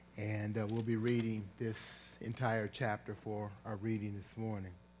And we'll be reading this entire chapter for our reading this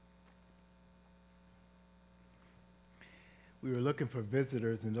morning. We were looking for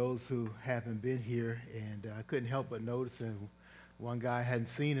visitors and those who haven't been here, and I couldn't help but noticing one guy I hadn't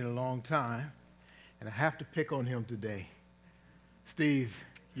seen in a long time, and I have to pick on him today. Steve,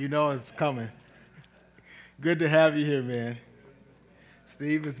 you know it's coming. Good to have you here, man.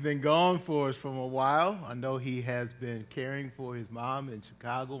 Steve has been gone for us from a while. I know he has been caring for his mom in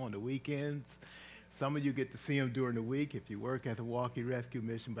Chicago on the weekends. Some of you get to see him during the week if you work at the Walkie Rescue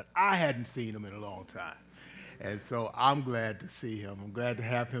Mission, but I hadn't seen him in a long time. And so I'm glad to see him. I'm glad to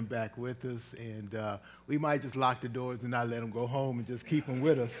have him back with us. And we might just lock the doors and not let him go home and just keep him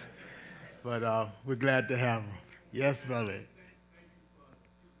with us. But we're glad to have him. Yes, brother.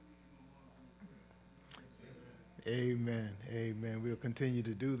 Amen. Amen. We'll continue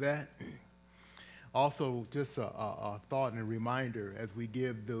to do that. Also, just a thought and a reminder as we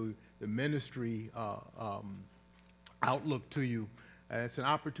give the ministry outlook to you. It's an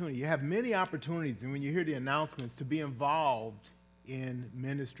opportunity. You have many opportunities, and when you hear the announcements, to be involved in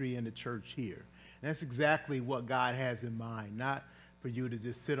ministry in the church here. And that's exactly what God has in mind, not for you to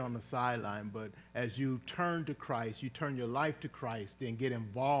just sit on the sideline, but as you turn to Christ, you turn your life to Christ, and get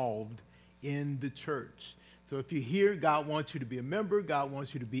involved in the church. So if you hear God wants you to be a member, God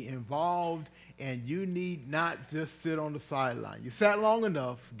wants you to be involved, and you need not just sit on the sideline. You sat long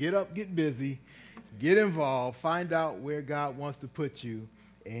enough, get up, get busy, get involved, find out where God wants to put you,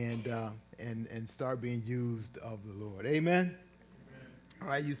 and start being used of the Lord. Amen? Amen? All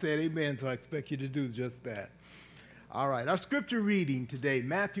right, you said amen, so I expect you to do just that. All right, our scripture reading today,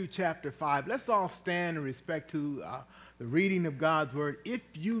 Matthew chapter 5. Let's all stand in respect to the reading of God's word. If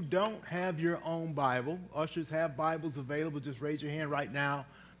you don't have your own Bible, ushers have Bibles available. Just raise your hand right now.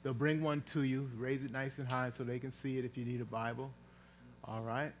 They'll bring one to you. Raise it nice and high so they can see it if you need a Bible. All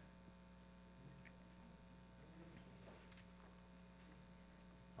right.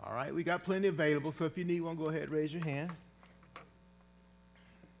 All right, we got plenty available, so if you need one, go ahead, raise your hand.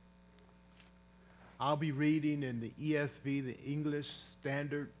 I'll be reading in the ESV, the English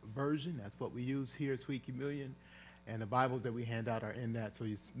Standard Version. That's what we use here at Sweet Communion. And the Bibles that we hand out are in that, so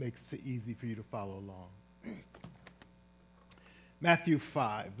it makes it easy for you to follow along. Matthew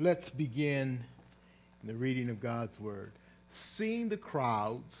 5. Let's begin in the reading of God's word. Seeing the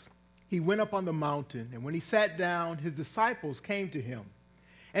crowds, he went up on the mountain, and when he sat down, his disciples came to him.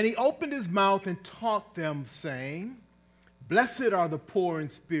 And he opened his mouth and taught them, saying, Blessed are the poor in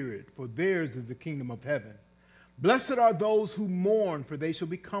spirit, for theirs is the kingdom of heaven. Blessed are those who mourn, for they shall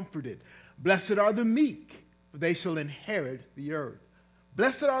be comforted. Blessed are the meek, for they shall inherit the earth.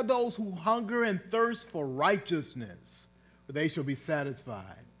 Blessed are those who hunger and thirst for righteousness, for they shall be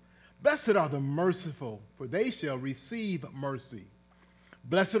satisfied. Blessed are the merciful, for they shall receive mercy.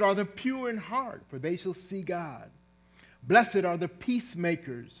 Blessed are the pure in heart, for they shall see God. Blessed are the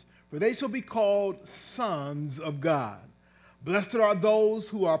peacemakers, for they shall be called sons of God. Blessed are those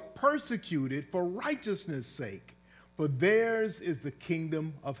who are persecuted for righteousness' sake, for theirs is the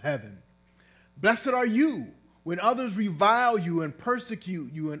kingdom of heaven. Blessed are you when others revile you and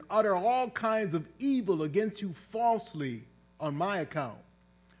persecute you and utter all kinds of evil against you falsely on my account.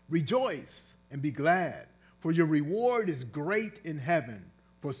 Rejoice and be glad, for your reward is great in heaven,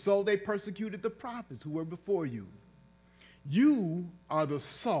 for so they persecuted the prophets who were before you. You are the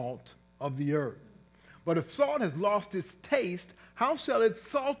salt of the earth. But if salt has lost its taste, how shall its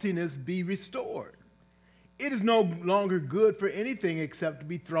saltiness be restored? It is no longer good for anything except to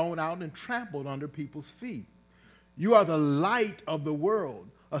be thrown out and trampled under people's feet. You are the light of the world.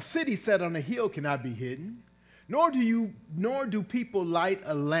 A city set on a hill cannot be hidden, nor do people light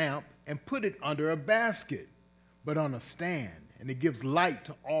a lamp and put it under a basket, but on a stand, and it gives light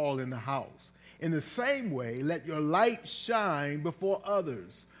to all in the house. In the same way, let your light shine before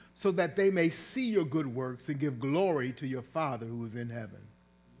others, so that they may see your good works and give glory to your Father who is in heaven.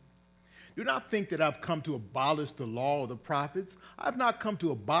 Do not think that I've come to abolish the law or the prophets. I've not come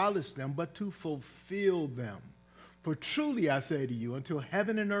to abolish them, but to fulfill them. For truly I say to you, until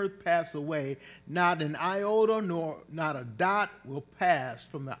heaven and earth pass away, not an iota nor not a dot will pass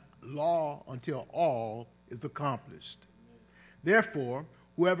from the law until all is accomplished. Therefore,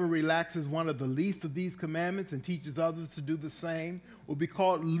 whoever relaxes one of the least of these commandments and teaches others to do the same will be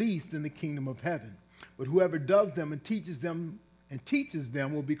called least in the kingdom of heaven. But whoever does them and teaches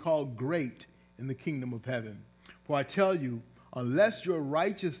them will be called great in the kingdom of heaven. For I tell you, unless your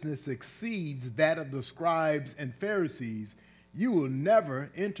righteousness exceeds that of the scribes and Pharisees, you will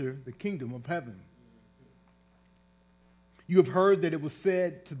never enter the kingdom of heaven. You have heard that it was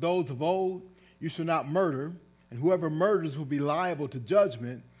said to those of old, you shall not murder, and whoever murders will be liable to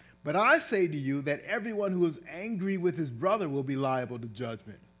judgment. But I say to you that everyone who is angry with his brother will be liable to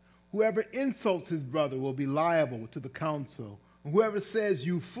judgment. Whoever insults his brother will be liable to the council. And whoever says,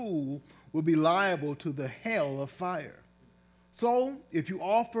 you fool, will be liable to the hell of fire. So if you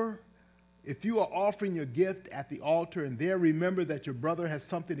are offering your gift at the altar and there remember that your brother has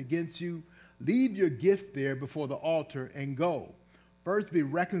something against you, leave your gift there before the altar and go. First be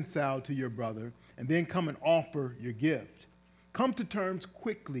reconciled to your brother and then come and offer your gift. Come to terms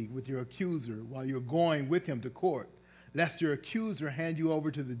quickly with your accuser while you're going with him to court, lest your accuser hand you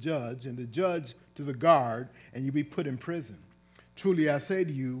over to the judge and the judge to the guard and you be put in prison. Truly I say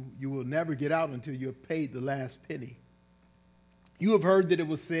to you, you will never get out until you have paid the last penny. You have heard that it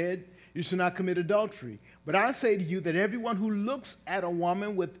was said, you shall not commit adultery. But I say to you that everyone who looks at a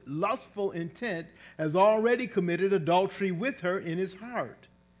woman with lustful intent has already committed adultery with her in his heart.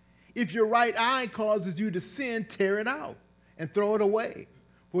 If your right eye causes you to sin, tear it out and throw it away.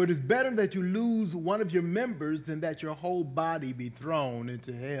 For it is better that you lose one of your members than that your whole body be thrown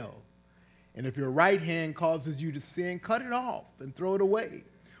into hell. And if your right hand causes you to sin, cut it off and throw it away.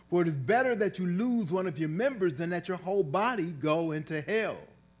 For it is better that you lose one of your members than that your whole body go into hell.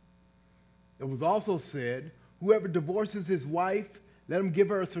 It was also said, whoever divorces his wife, let him give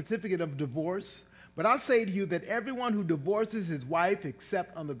her a certificate of divorce. But I say to you that everyone who divorces his wife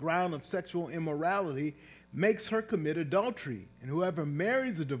except on the ground of sexual immorality makes her commit adultery. And whoever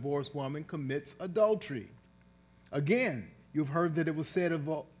marries a divorced woman commits adultery. Again, you've heard that it was said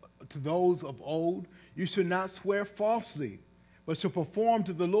to those of old, you should not swear falsely, but shall perform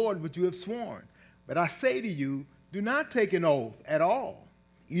to the Lord what you have sworn. But I say to you, do not take an oath at all,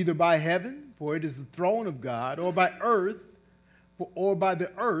 either by heaven, for it is the throne of God, or by earth, or by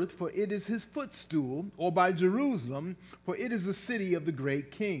the earth, for it is his footstool, or by Jerusalem, for it is the city of the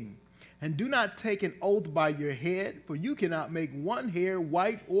great king. And do not take an oath by your head, for you cannot make one hair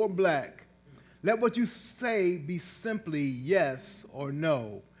white or black. Let what you say be simply yes or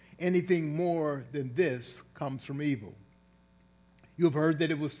no. Anything more than this comes from evil. You have heard that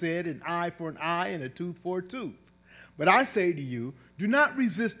it was said, an eye for an eye and a tooth for a tooth. But I say to you, do not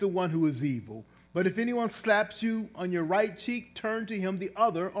resist the one who is evil. But if anyone slaps you on your right cheek, turn to him the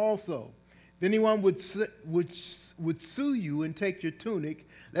other also. If anyone would sue you and take your tunic,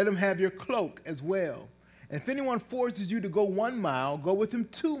 let him have your cloak as well. And if anyone forces you to go 1 mile, go with him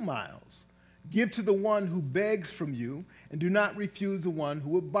 2 miles. Give to the one who begs from you, and do not refuse the one who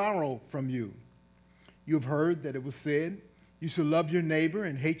would borrow from you. You have heard that it was said, you shall love your neighbor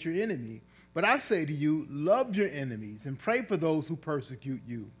and hate your enemy. But I say to you, love your enemies and pray for those who persecute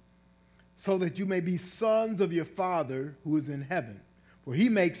you, so that you may be sons of your Father who is in heaven. For he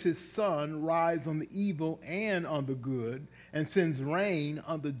makes his sun rise on the evil and on the good, and sends rain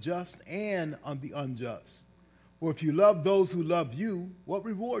on the just and on the unjust. For if you love those who love you, what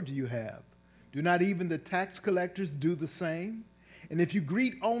reward do you have? Do not even the tax collectors do the same? And if you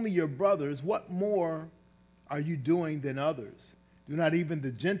greet only your brothers, what more are you doing than others? Do not even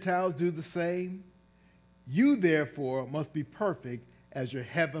the Gentiles do the same? You, therefore, must be perfect as your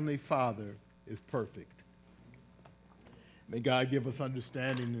heavenly Father is perfect. May God give us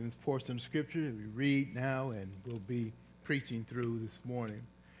understanding in this portion of Scripture that we read now and will be preaching through this morning.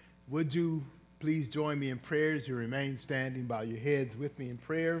 Would you please join me in prayer as you remain standing, bow your heads with me in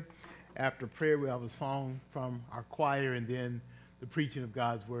prayer. After prayer, we'll have a song from our choir and then the preaching of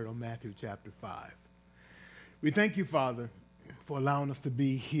God's word on Matthew chapter 5. We thank you, Father, for allowing us to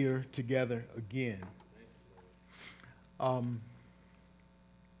be here together again.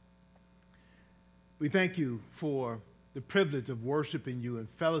 We thank you for the privilege of worshiping you and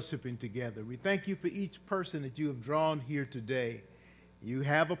fellowshipping together. We thank you for each person that you have drawn here today. You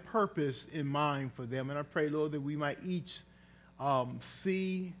have a purpose in mind for them, and I pray, Lord, that we might each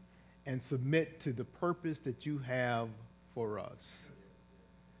see and submit to the purpose that you have for us.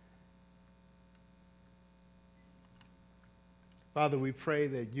 Father, we pray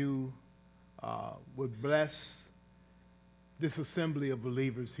that you would bless this assembly of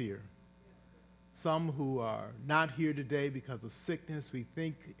believers here. Some who are not here today because of sickness, we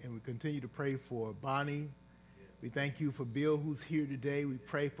think and we continue to pray for Bonnie. We thank you for Bill, who's here today. We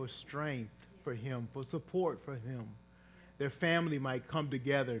pray for strength for him, for support for him. Their family might come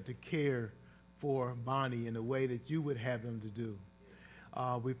together to care for Bonnie in the way that you would have them to do.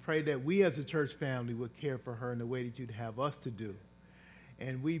 We pray that we as a church family would care for her in the way that you'd have us to do.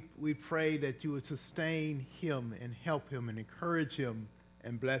 And we pray that you would sustain him and help him and encourage him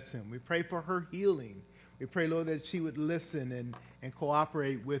and bless him. We pray for her healing. We pray, Lord, that she would listen and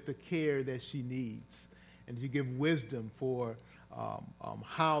cooperate with the care that she needs, and you give wisdom for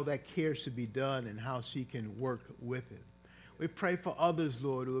how that care should be done and how she can work with it. We pray for others,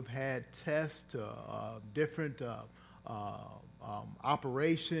 Lord, who have had tests, different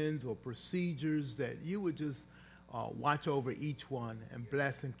operations or procedures, that you would just watch over each one and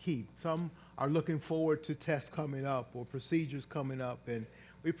bless and keep. Some are looking forward to tests coming up or procedures coming up, and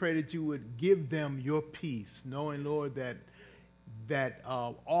we pray that you would give them your peace, knowing, Lord, that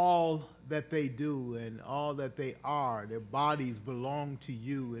all that they do and all that they are, their bodies belong to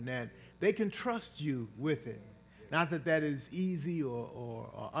you, and that they can trust you with it. Not that that is easy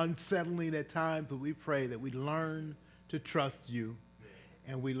or unsettling at times, but we pray that we learn to trust you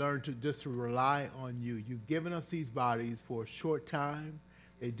and we learn to just to rely on you. You've given us these bodies for a short time.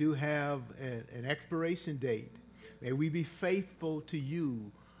 They do have an expiration date. May we be faithful to you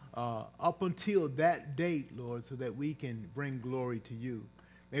up until that date, Lord, so that we can bring glory to you.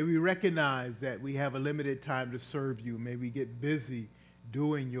 May we recognize that we have a limited time to serve you. May we get busy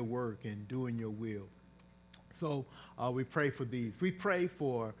doing your work and doing your will. So we pray for these. We pray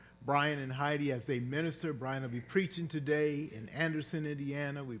for Brian and Heidi as they minister. Brian will be preaching today in Anderson,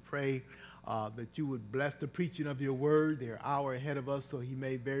 Indiana. We pray that you would bless the preaching of your word. They're an hour ahead of us, so he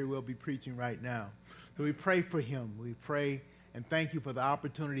may very well be preaching right now. So we pray for him. We pray and thank you for the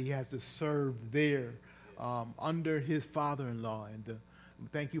opportunity he has to serve there under his father-in-law. And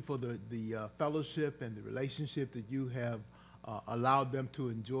thank you for the fellowship and the relationship that you have allowed them to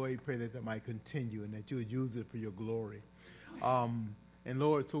enjoy. Pray that they might continue and that you would use it for your glory. And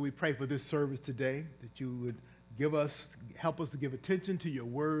Lord, so we pray for this service today, that you would help us to give attention to your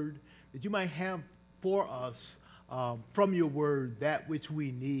word, that you might have for us from your word that which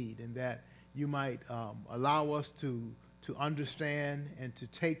we need, and that you might allow us to understand and to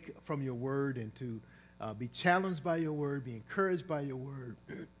take from your word and to be challenged by your word, be encouraged by your word,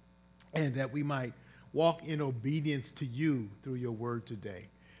 and that we might walk in obedience to you through your word today.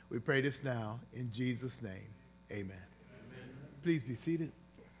 We pray this now in Jesus' name. Amen. Amen. Please be seated.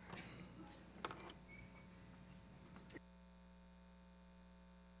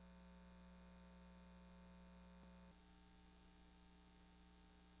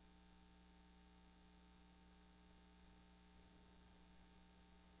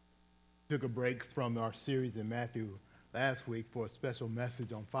 Took a break from our series in Matthew last week for a special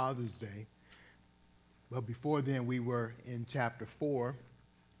message on Father's Day. But before then, we were in chapter 4.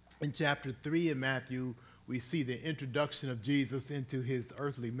 In chapter 3 in Matthew, we see the introduction of Jesus into his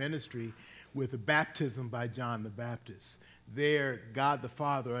earthly ministry with the baptism by John the Baptist. There, God the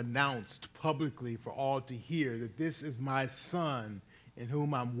Father announced publicly for all to hear that this is my Son in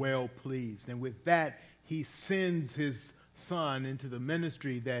whom I'm well pleased. And with that, he sends his Son into the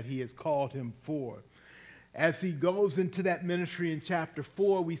ministry that he has called him for. As he goes into that ministry in chapter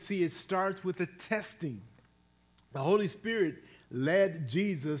 4, we see it starts with a testing. The Holy Spirit led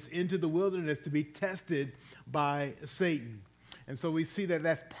Jesus into the wilderness to be tested by Satan. And so we see that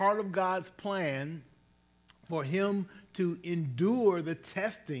that's part of God's plan for him to endure the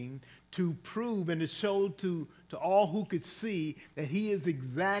testing, to prove and to show to all who could see that he is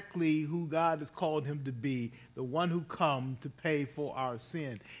exactly who God has called him to be, the one who come to pay for our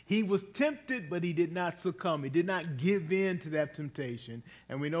sin. He was tempted, but he did not succumb. He did not give in to that temptation.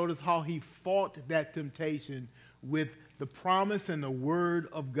 And we notice how he fought that temptation with the promise and the word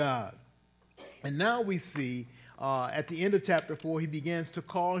of God. And now we see at the end of chapter 4, he begins to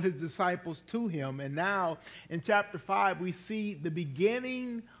call his disciples to him. And now in chapter 5, we see the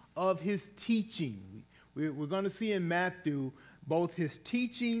beginning of his teaching. We're going to see in Matthew both his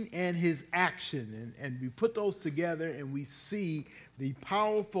teaching and his action. And we put those together and we see the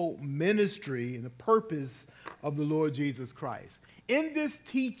powerful ministry and the purpose of the Lord Jesus Christ. In this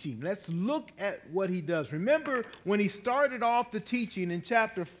teaching, let's look at what he does. Remember, when he started off the teaching in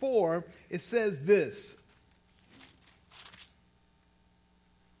chapter 4, it says this.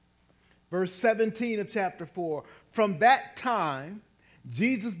 Verse 17 of chapter 4, from that time,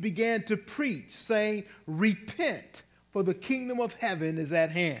 Jesus began to preach, saying, repent, for the kingdom of heaven is at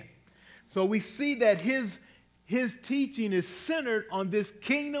hand. So we see that his teaching is centered on this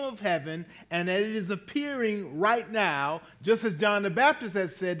kingdom of heaven, and that it is appearing right now, just as John the Baptist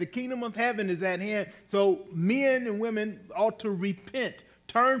has said, the kingdom of heaven is at hand. So men and women ought to repent,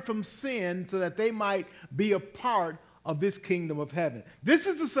 turn from sin so that they might be a part of this kingdom of heaven. This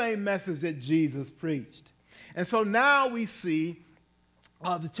is the same message that Jesus preached. And so now we see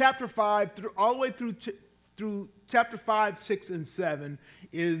the chapter 5, all the way through chapter 5, 6, and 7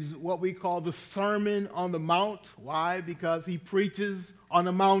 is what we call the Sermon on the Mount. Why? Because he preaches on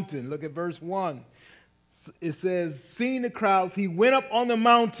a mountain. Look at verse 1. It says, seeing the crowds, he went up on the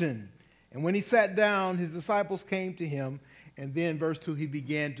mountain. And when he sat down, his disciples came to him. And then verse 2, he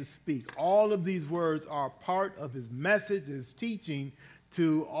began to speak. All of these words are part of his message, his teaching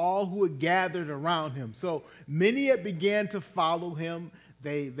to all who had gathered around him. So many had began to follow him.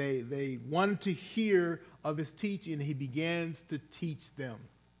 They wanted to hear of his teaching, and he begins to teach them.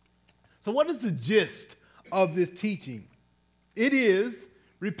 So what is the gist of this teaching? It is,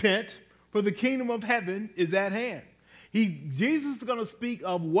 repent, for the kingdom of heaven is at hand. Jesus is going to speak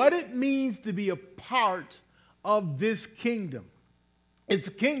of what it means to be a part of this kingdom. It's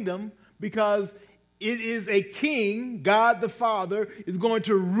a kingdom because it is a king. God the Father is going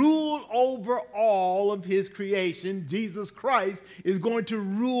to rule over all of his creation. Jesus Christ is going to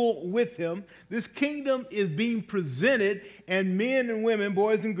rule with him. This kingdom is being presented, and men and women,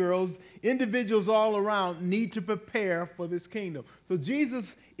 boys and girls, individuals all around need to prepare for this kingdom. So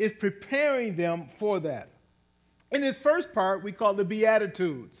Jesus is preparing them for that. In his first part, we call the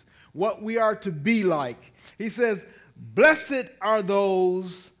Beatitudes, what we are to be like. He says, blessed are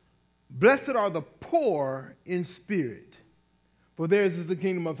the poor in spirit, for theirs is the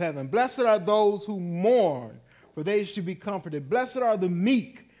kingdom of heaven. Blessed are those who mourn, for they shall be comforted. Blessed are the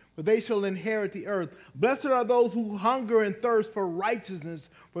meek, for they shall inherit the earth. Blessed are those who hunger and thirst for righteousness,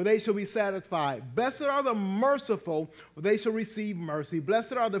 for they shall be satisfied. Blessed are the merciful, for they shall receive mercy.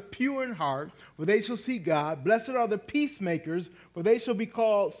 Blessed are the pure in heart, for they shall see God. Blessed are the peacemakers, for they shall be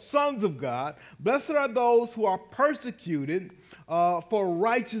called sons of God. Blessed are those who are persecuted for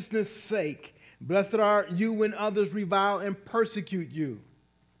righteousness' sake. Blessed are you when others revile and persecute you.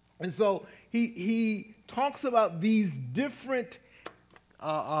 And so he talks about these different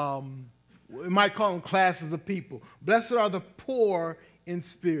we might call them classes of people. Blessed are the poor in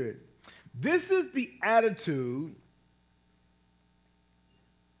spirit. This is the attitude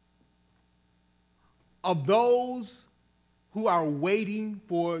of those who are waiting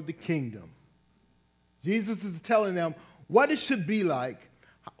for the kingdom. Jesus is telling them what it should be like.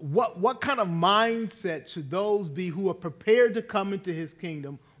 What kind of mindset should those be who are prepared to come into his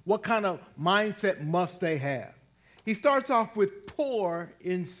kingdom? What kind of mindset must they have? He starts off with poor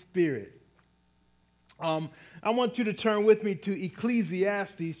in spirit. I want you to turn with me to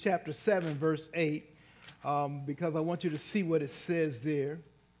Ecclesiastes chapter 7, verse 8, because I want you to see what it says there.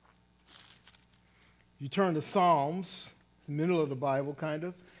 You turn to Psalms, the middle of the Bible, kind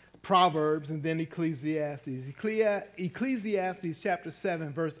of, Proverbs, and then Ecclesiastes. Ecclesiastes chapter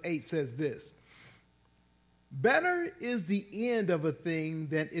 7, verse 8 says this: better is the end of a thing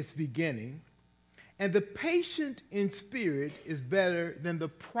than its beginning, and the patient in spirit is better than the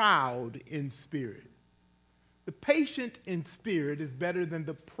proud in spirit. The patient in spirit is better than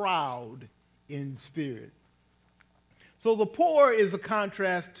the proud in spirit. So the poor is a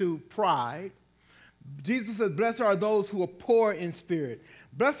contrast to pride. Jesus says, blessed are those who are poor in spirit.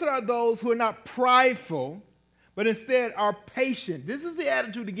 Blessed are those who are not prideful, but instead are patient. This is the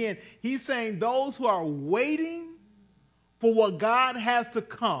attitude again. He's saying those who are waiting for what God has to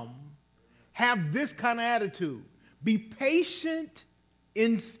come have this kind of attitude. Be patient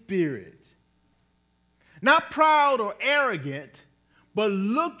in spirit. Not proud or arrogant, but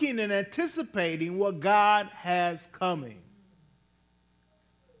looking and anticipating what God has coming.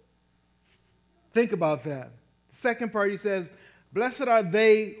 Think about that. The second part, he says, blessed are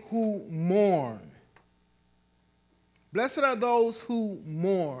they who mourn. Blessed are those who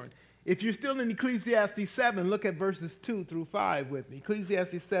mourn. If you're still in Ecclesiastes 7, look at verses 2 through 5 with me.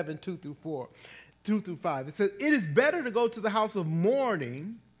 Ecclesiastes 7, 2 through 5. It says, it is better to go to the house of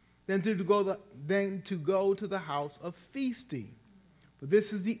mourning than to go to the house of feasting. For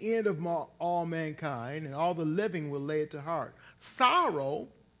this is the end of all mankind, and all the living will lay it to heart. Sorrow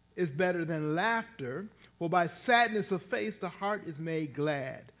is better than laughter, for by sadness of face the heart is made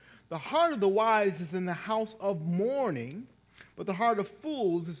glad. The heart of the wise is in the house of mourning, but the heart of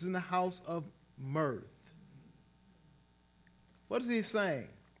fools is in the house of mirth. What is he saying?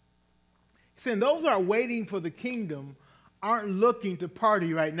 He's saying those who are waiting for the kingdom aren't looking to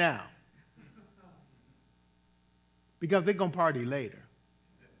party right now, because they're going to party later.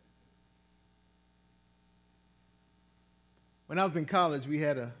 When I was in college, we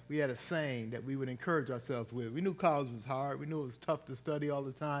had a saying that we would encourage ourselves with. We knew college was hard. We knew it was tough to study all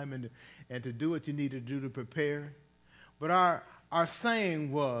the time and to do what you need to do to prepare. But our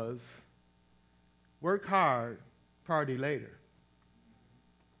saying was, work hard, party later.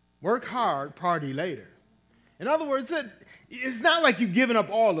 Work hard, party later. In other words, it's not like you've given up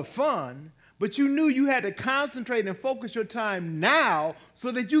all the fun, but you knew you had to concentrate and focus your time now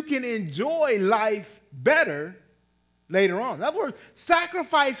so that you can enjoy life better later on. In other words,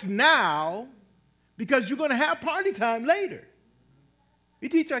 sacrifice now because you're going to have party time later. We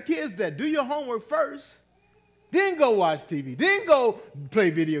teach our kids that. Do your homework first Then go watch TV. Then go play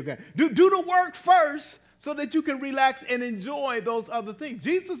video games. Do the work first so that you can relax and enjoy those other things.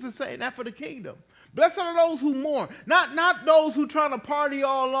 Jesus is saying that for the kingdom. Blessed are those who mourn. Not those who trying to party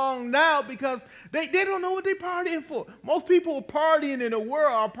all along now because they don't know what they're partying for. Most people partying in the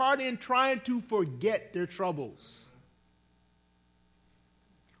world are partying trying to forget their troubles.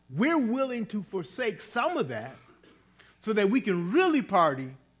 We're willing to forsake some of that so that we can really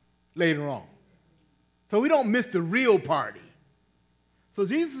party later on. So we don't miss the real party. So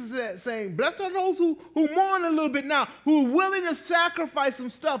Jesus is saying, blessed are those who mourn a little bit now, who are willing to sacrifice some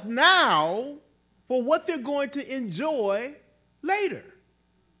stuff now for what they're going to enjoy later.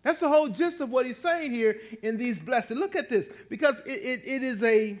 That's the whole gist of what he's saying here in these blessed. Look at this, because it is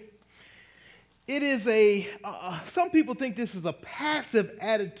a some people think this is a passive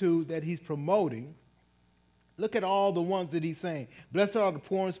attitude that he's promoting. Look at all the ones that he's saying. Blessed are the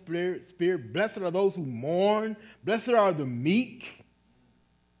poor in spirit. Blessed are those who mourn. Blessed are the meek.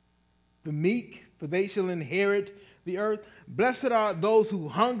 The meek, for they shall inherit the earth. Blessed are those who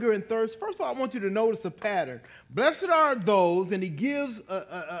hunger and thirst. First of all, I want you to notice a pattern. Blessed are those, and he gives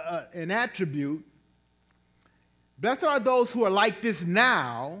an attribute. Blessed are those who are like this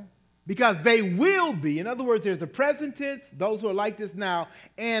now, because they will be. In other words, there's a present tense, those who are like this now,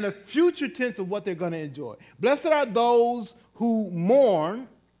 and a future tense of what they're going to enjoy. Blessed are those who mourn,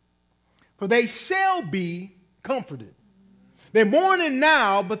 for they shall be comforted. They're mourning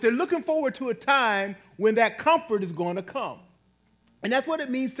now, but they're looking forward to a time when that comfort is going to come. And that's what it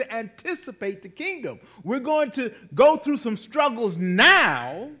means to anticipate the kingdom. We're going to go through some struggles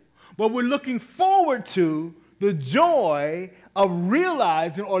now, but we're looking forward to the joy of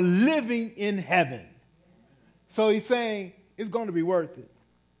realizing or living in heaven. So he's saying it's going to be worth it.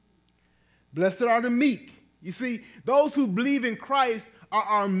 Blessed are the meek. You see, those who believe in Christ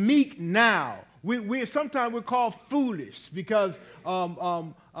are meek now. Sometimes we're called foolish because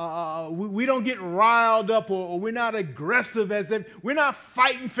we don't get riled up or we're not aggressive as if we're not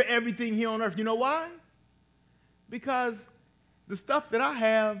fighting for everything here on earth. You know why? Because the stuff that I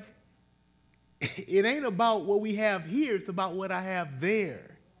have, it ain't about what we have here. It's about what I have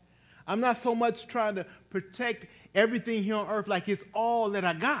there. I'm not so much trying to protect everything here on earth like it's all that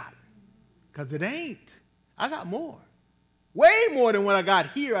I got, because it ain't. I got more. Way more than what I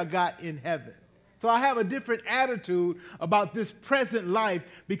got here, I got in heaven. So I have a different attitude about this present life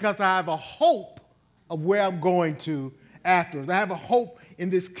because I have a hope of where I'm going to afterwards. I have a hope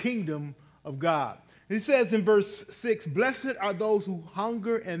in this kingdom of God. He says in verse 6, blessed are those who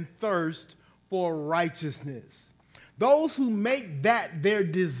hunger and thirst for righteousness. Those who make that their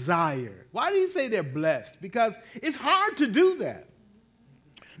desire. Why do you say they're blessed? Because it's hard to do that.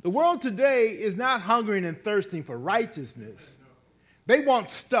 The world today is not hungering and thirsting for righteousness. They want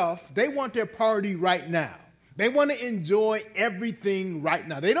stuff. They want their party right now. They want to enjoy everything right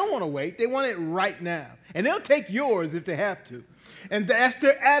now. They don't want to wait. They want it right now. And they'll take yours if they have to. And that's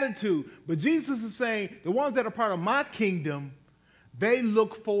their attitude. But Jesus is saying the ones that are part of my kingdom, they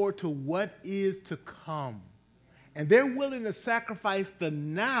look forward to what is to come. And they're willing to sacrifice the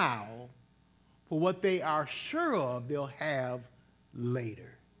now for what they are sure of they'll have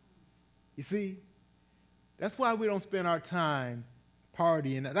later. You see, that's why we don't spend our time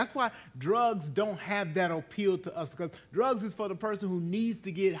partying. That's why drugs don't have that appeal to us, because drugs is for the person who needs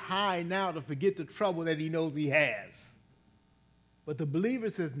to get high now to forget the trouble that he knows he has. But the believer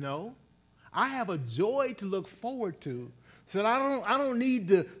says, no, I have a joy to look forward to, so that I don't need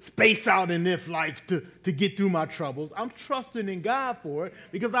to space out in this life to get through my troubles. I'm trusting in God for it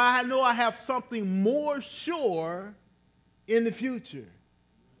because I know I have something more sure in the future.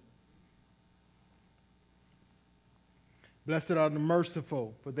 Blessed are the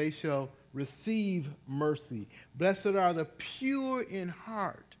merciful, for they shall receive mercy. Blessed are the pure in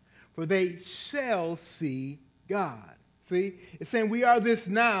heart, for they shall see God. See, it's saying we are this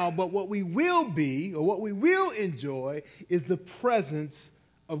now, but what we will be, or what we will enjoy, is the presence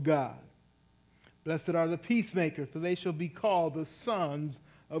of God. Blessed are the peacemakers, for they shall be called the sons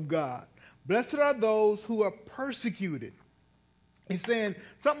of God. Blessed are those who are persecuted. It's saying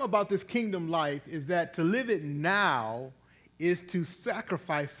something about this kingdom life is that to live it now is to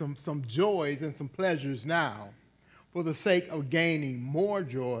sacrifice some joys and some pleasures now for the sake of gaining more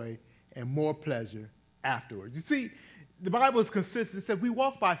joy and more pleasure afterwards. You see, the Bible is consistent. It says we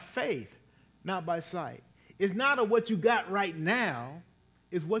walk by faith, not by sight. It's not of what you got right now.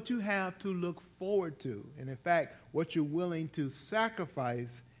 It's what you have to look forward to. And in fact, what you're willing to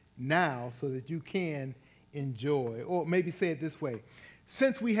sacrifice now so that you can enjoy. Or maybe say it this way.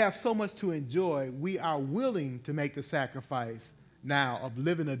 Since we have so much to enjoy, we are willing to make the sacrifice now of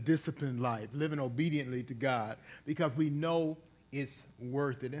living a disciplined life, living obediently to God, because we know it's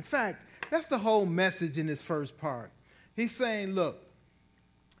worth it. In fact, that's the whole message in this first part. He's saying, look,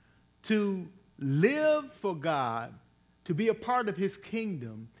 to live for God, to be a part of his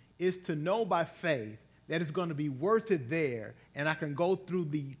kingdom, is to know by faith that it's going to be worth it there, and I can go through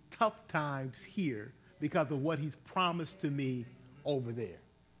the tough times here because of what he's promised to me over there.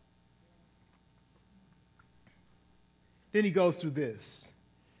 Then he goes through this.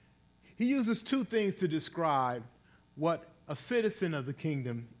 He uses two things to describe what a citizen of the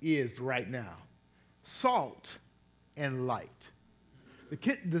kingdom is right now: salt and light.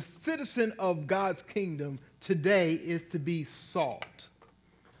 The citizen of God's kingdom today is to be salt.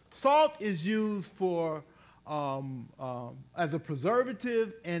 Salt is used for as a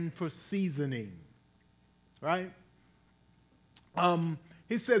preservative and for seasoning, right?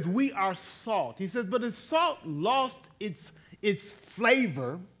 He says we are salt. He says, but if salt lost its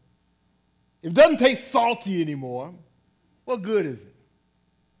flavor, if it doesn't taste salty anymore, what good is it?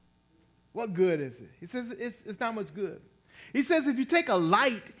 What good is it? He says it's not much good. He says if you take a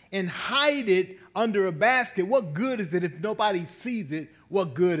light and hide it under a basket, what good is it if nobody sees it?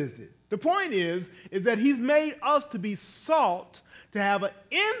 What good is it? The point is that he's made us to be salt, to have an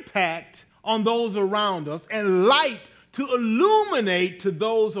impact on those around us, and light to illuminate to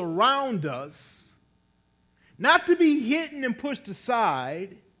those around us, not to be hidden and pushed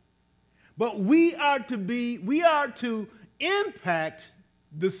aside, but we are to impact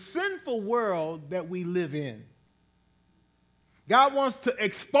the sinful world that we live in. God wants to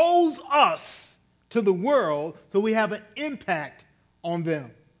expose us to the world so we have an impact on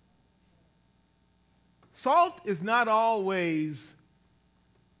them. Salt is not always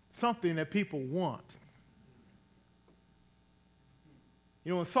something that people want.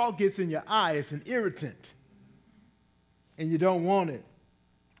 You know, when salt gets in your eye, it's an irritant, and you don't want it.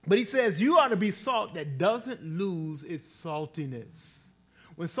 But he says you ought to be salt that doesn't lose its saltiness.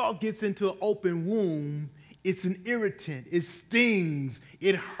 When salt gets into an open wound, it's an irritant. It stings.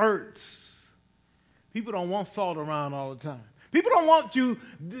 It hurts. People don't want salt around all the time. People don't want you.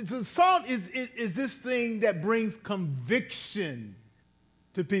 Salt is this thing that brings conviction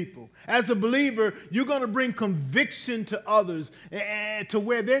to people. As a believer, you're going to bring conviction to others to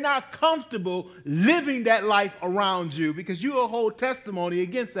where they're not comfortable living that life around you because you will hold testimony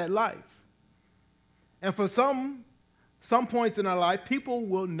against that life. And for some points in our life, people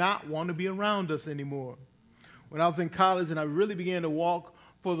will not want to be around us anymore. When I was in college and I really began to walk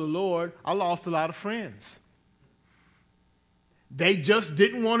for the Lord, I lost a lot of friends. They just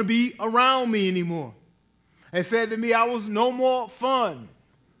didn't want to be around me anymore. They said to me I was no more fun.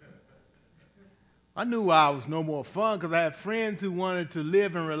 I knew I was no more fun because I had friends who wanted to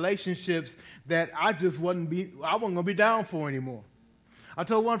live in relationships that I wasn't going to be down for anymore. I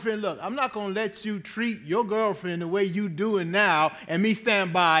told one friend, look, I'm not going to let you treat your girlfriend the way you doing now and me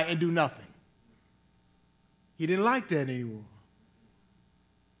stand by and do nothing. He didn't like that anymore.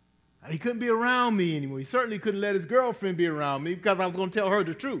 He couldn't be around me anymore. He certainly couldn't let his girlfriend be around me because I was going to tell her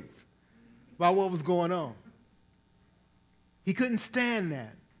the truth about what was going on. He couldn't stand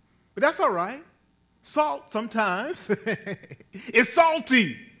that. But that's all right. Salt sometimes it's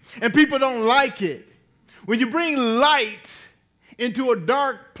salty and people don't like it. When you bring light into a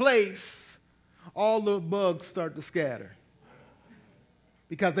dark place, all the bugs start to scatter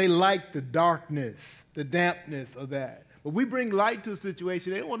because they like the darkness, the dampness of that. But we bring light to a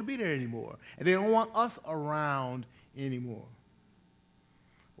situation, they don't want to be there anymore. And they don't want us around anymore.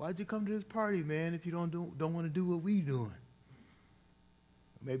 Why'd you come to this party, man, if you don't want to do what we doing?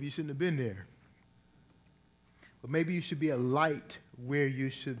 Maybe you shouldn't have been there. But maybe you should be a light where you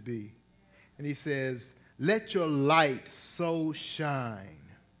should be. And he says, let your light so shine.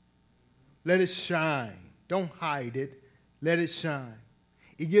 Let it shine. Don't hide it. Let it shine.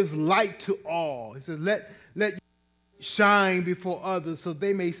 It gives light to all. He says, let shine before others so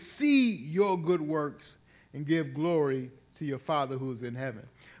they may see your good works and give glory to your Father who is in heaven.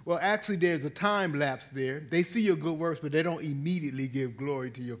 Well, actually, there's a time lapse there. They see your good works, but they don't immediately give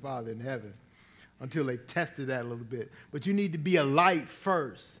glory to your Father in heaven until they tested that a little bit. But you need to be a light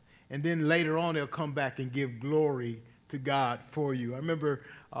first, and then later on they'll come back and give glory to God for you. I remember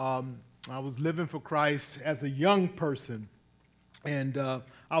I was living for Christ as a young person, and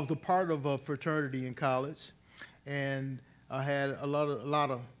I was a part of a fraternity in college, and I had a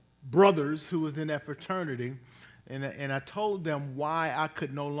lot of brothers who was in that fraternity, and I told them why I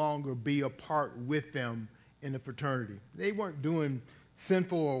could no longer be a part with them in the fraternity. They weren't doing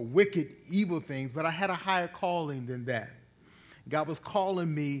sinful or wicked, evil things, but I had a higher calling than that. God was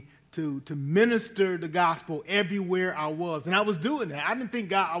calling me to minister the gospel everywhere I was. And I was doing that. I didn't think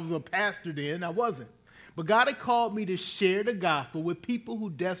God, I was a pastor then. I wasn't. But God had called me to share the gospel with people who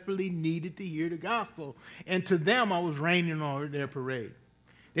desperately needed to hear the gospel. And to them, I was raining on their parade.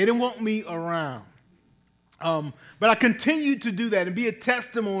 They didn't want me around. But I continued to do that and be a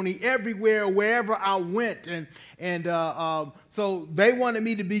testimony everywhere, wherever I went. So they wanted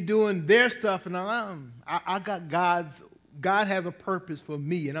me to be doing their stuff. And I got God has a purpose for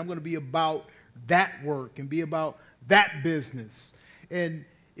me. And I'm going to be about that work and be about that business. And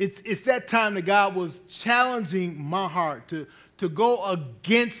it's that time that God was challenging my heart to go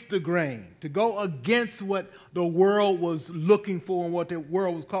against the grain, to go against what the world was looking for and what the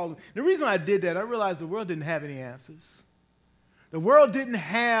world was calling. The reason I did that, I realized the world didn't have any answers. The world didn't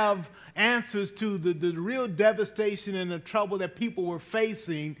have answers to the real devastation and the trouble that people were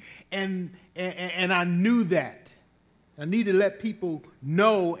facing, and I knew that. I needed to let people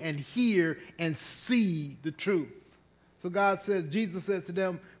know and hear and see the truth. So Jesus says to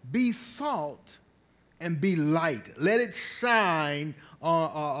them, be salt and be light. Let it shine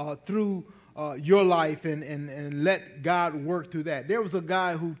through your life and let God work through that. There was a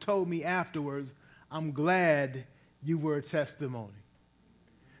guy who told me afterwards, I'm glad you were a testimony.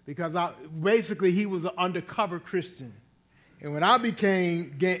 Because basically he was an undercover Christian. And when I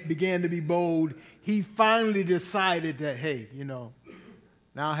began to be bold, he finally decided that, hey, now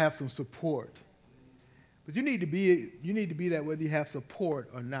I have some support. But you need to be that whether you have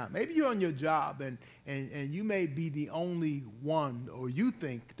support or not. Maybe you're on your job and you may be the only one, or you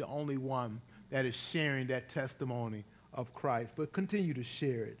think the only one that is sharing that testimony of Christ. But continue to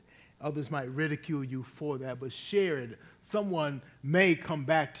share it. Others might ridicule you for that, but share it. Someone may come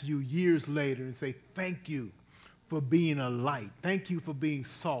back to you years later and say, thank you for being a light. Thank you for being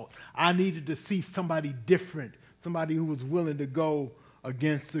salt. I needed to see somebody different, somebody who was willing to go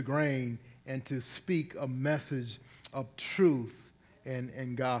against the grain and to speak a message of truth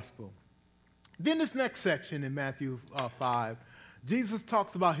and gospel. Then this next section in Matthew 5, Jesus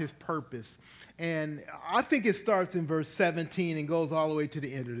talks about his purpose. And I think it starts in verse 17 and goes all the way to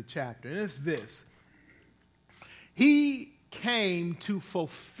the end of the chapter. And it's this. He came to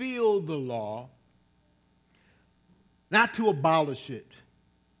fulfill the law, not to abolish it.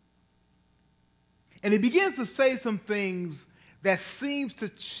 And he begins to say some things that seems to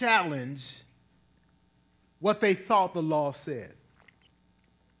challenge what they thought the law said.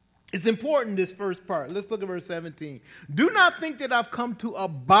 It's important, this first part. Let's look at verse 17. Do not think that I've come to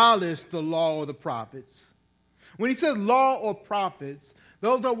abolish the law or the prophets. When he says law or prophets,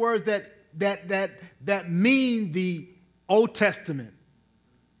 those are words that mean the Old Testament.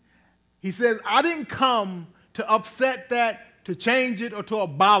 He says, I didn't come to upset that, to change it, or to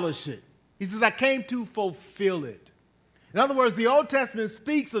abolish it. He says, I came to fulfill it. In other words, the Old Testament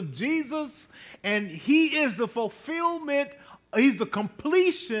speaks of Jesus, and he is the fulfillment, he's the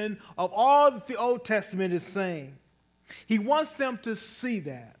completion of all that the Old Testament is saying. He wants them to see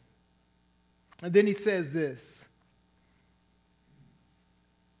that. And then he says this.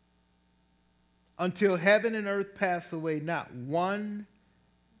 Until heaven and earth pass away, not one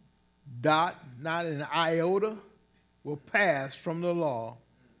dot, not an iota will pass from the law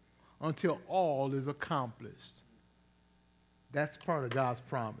until all is accomplished. That's part of God's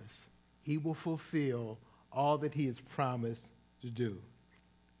promise. He will fulfill all that he has promised to do.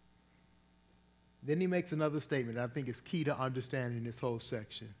 Then he makes another statement I think is key to understanding this whole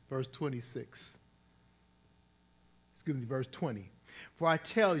section. Verse 26. Verse 20. For I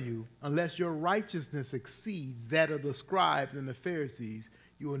tell you, unless your righteousness exceeds that of the scribes and the Pharisees,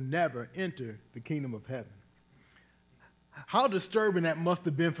 you will never enter the kingdom of heaven. How disturbing that must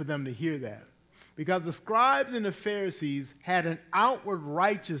have been for them to hear that. Because the scribes and the Pharisees had an outward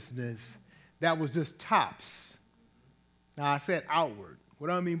righteousness that was just tops. Now, I said outward. What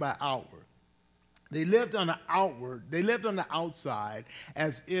do I mean by outward? They lived on the outside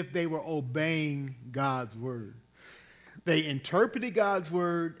as if they were obeying God's word. They interpreted God's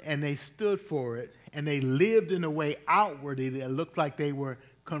word and they stood for it, and they lived in a way outwardly that looked like they were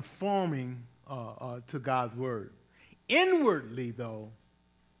conforming to God's word. Inwardly, though,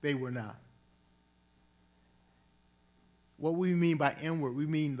 they were not. What we mean by inward, we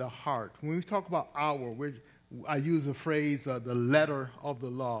mean the heart. When we talk about outward, I use the phrase, the letter of the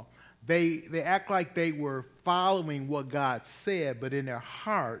law. They act like they were following what God said, but in their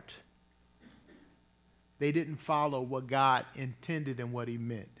heart, they didn't follow what God intended and what he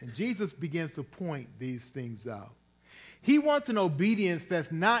meant. And Jesus begins to point these things out. He wants an obedience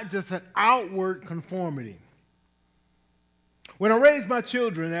that's not just an outward conformity. When I raised my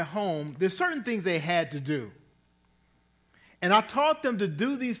children at home, there's certain things they had to do. And I taught them to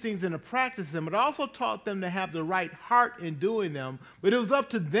do these things and to practice them, but I also taught them to have the right heart in doing them. But it was up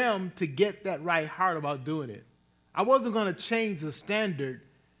to them to get that right heart about doing it. I wasn't going to change the standard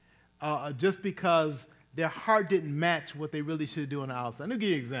just because their heart didn't match what they really should do on the outside. Let me give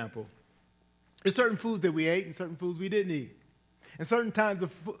you an example. There's certain foods that we ate and certain foods we didn't eat. And certain times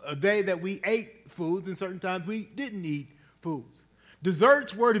of a day that we ate foods and certain times we didn't eat foods.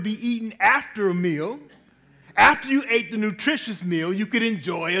 Desserts were to be eaten after a meal. After you ate the nutritious meal, you could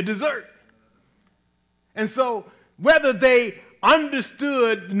enjoy a dessert. And so whether they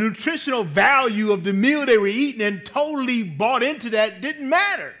understood the nutritional value of the meal they were eating and totally bought into that didn't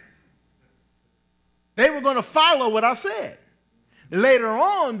matter. They were going to follow what I said. Later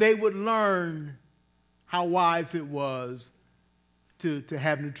on, they would learn how wise it was to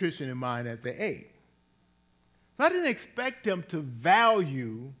have nutrition in mind as they ate. So I didn't expect them to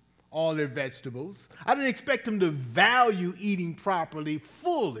value all their vegetables. I didn't expect them to value eating properly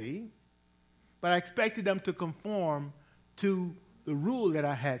fully, but I expected them to conform to the rule that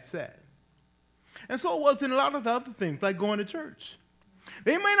I had set. And so it was in a lot of the other things, like going to church.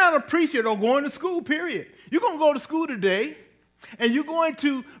 They may not appreciate or going to school, period. You're going to go to school today, and you're going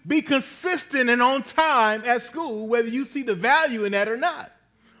to be consistent and on time at school, whether you see the value in that or not.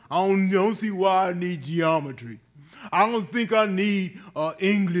 I don't see why I need geometry. I don't think I need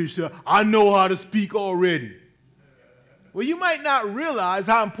English. I know how to speak already. Well, you might not realize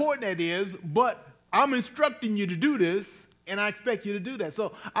how important that is, but I'm instructing you to do this, and I expect you to do that.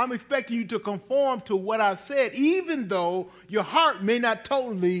 So I'm expecting you to conform to what I said, even though your heart may not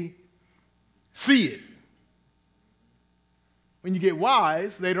totally see it. When you get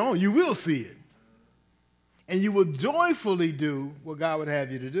wise, later on, you will see it. And you will joyfully do what God would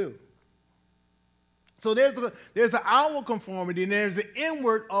have you to do. So there's an outward conformity and there's an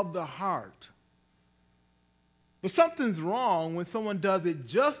inward of the heart. But something's wrong when someone does it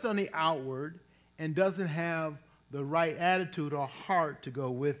just on the outward and doesn't have the right attitude or heart to go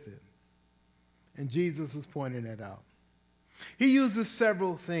with it. And Jesus was pointing that out. He uses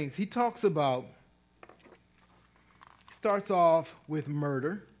several things. He starts off with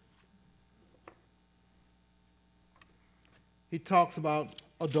murder. He talks about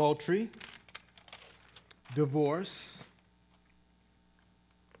adultery, divorce,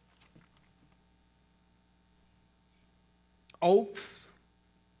 oaths,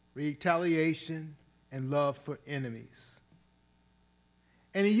 retaliation, and love for enemies.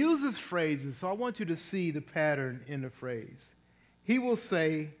 And he uses phrases, so I want you to see the pattern in the phrase. He will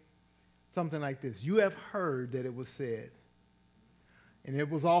say something like this: you have heard that it was said, and it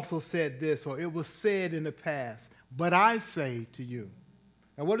was also said this, or it was said in the past, but I say to you.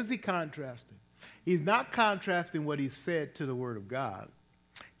 Now what is he contrasting? He's not contrasting what he said to the Word of God.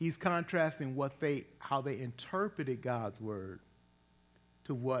 He's contrasting how they interpreted God's Word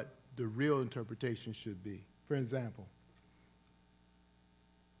to what the real interpretation should be. For example,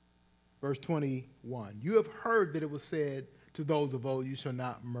 verse 21, you have heard that it was said to those of old, you shall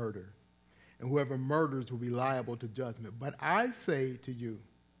not murder, and whoever murders will be liable to judgment. But I say to you.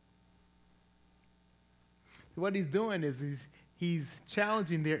 What he's doing is he's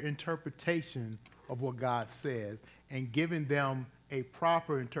challenging their interpretation of what God says and giving them a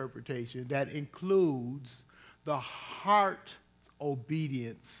proper interpretation that includes the heart's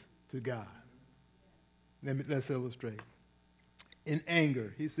obedience to God. Let's illustrate. In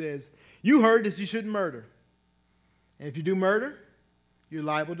anger, he says, you heard that you shouldn't murder. And if you do murder, you're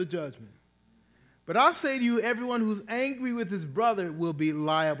liable to judgment. But I say to you, everyone who's angry with his brother will be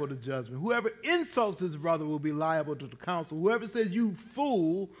liable to judgment. Whoever insults his brother will be liable to the council. Whoever says you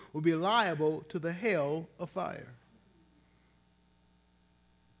fool will be liable to the hell of fire.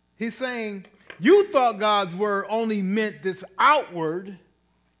 He's saying, you thought God's word only meant this outward,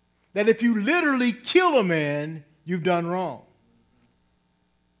 that if you literally kill a man, you've done wrong.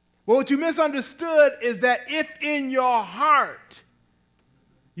 But what you misunderstood is that if in your heart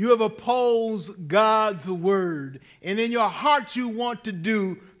you have opposed God's word, and in your heart you want to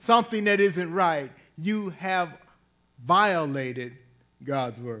do something that isn't right, you have violated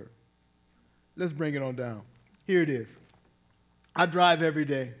God's word. Let's bring it on down. Here it is. I drive every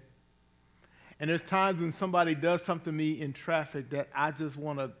day. And there's times when somebody does something to me in traffic that I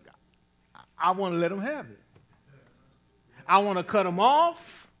want to let them have it. I want to cut them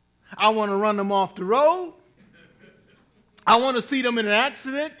off. I want to run them off the road. I want to see them in an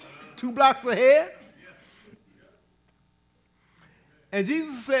accident 2 blocks ahead. And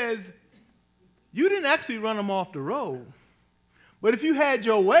Jesus says, you didn't actually run them off the road. But if you had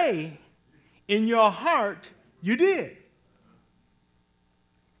your way, in your heart, you did.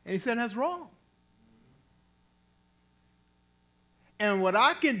 And he said, that's wrong. And what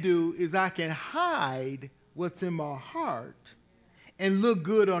I can do is I can hide what's in my heart and look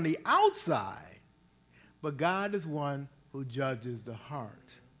good on the outside. But God is one who judges the heart.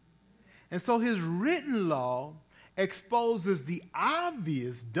 And so his written law exposes the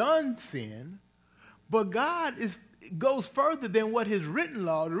obvious done sin, but God goes further than what his written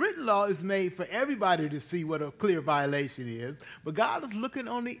law. The written law is made for everybody to see what a clear violation is, but God is looking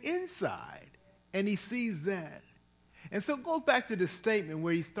on the inside, and he sees that. And so it goes back to this statement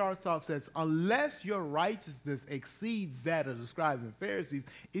where he starts off, says, unless your righteousness exceeds that of the scribes and Pharisees,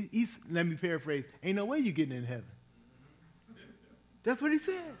 let me paraphrase, ain't no way you're getting in heaven. That's what he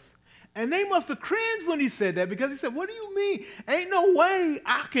says. And they must have cringed when he said that, because he said, what do you mean? Ain't no way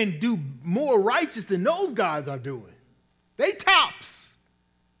I can do more righteous than those guys are doing. They tops.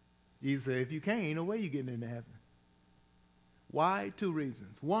 Jesus said, if you can't, ain't no way you're getting into heaven. Why? Two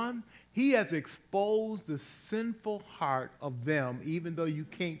reasons. One, he has exposed the sinful heart of them, even though you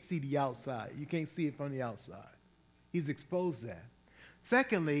can't see the outside. You can't see it from the outside. He's exposed that.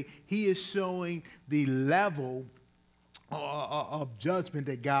 Secondly, he is showing the level of judgment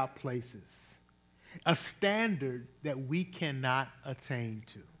that God places, a standard that we cannot attain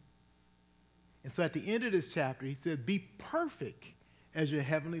to. And so at the end of this chapter, he says, be perfect as your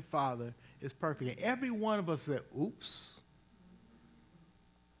heavenly Father is perfect. And every one of us said, oops,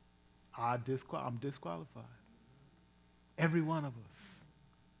 I'm disqualified. Every one of us.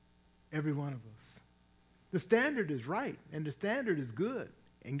 Every one of us. The standard is right, and the standard is good,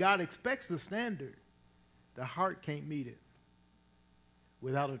 and God expects the standard. The heart can't meet it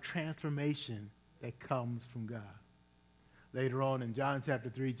without a transformation that comes from God. Later on in John chapter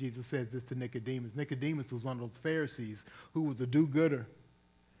 3, Jesus says this to Nicodemus. Nicodemus was one of those Pharisees who was a do-gooder,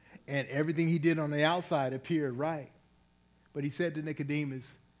 and everything he did on the outside appeared right. But he said to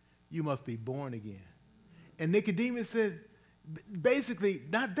Nicodemus, you must be born again. And Nicodemus said, basically,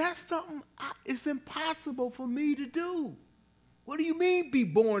 now that's something it's impossible for me to do. What do you mean be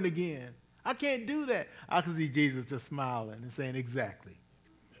born again? I can't do that. I can see Jesus just smiling and saying, exactly.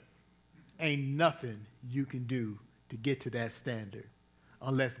 Ain't nothing you can do to get to that standard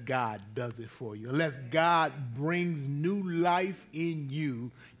unless God does it for you. Unless God brings new life in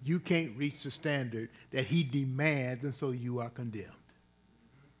you, you can't reach the standard that he demands, and so you are condemned.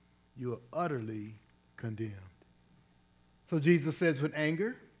 You are utterly condemned. So Jesus says, with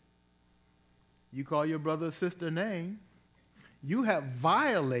anger, you call your brother or sister a name, you have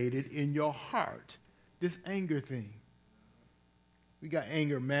violated in your heart this anger thing. We got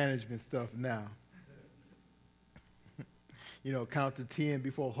anger management stuff now. Count to 10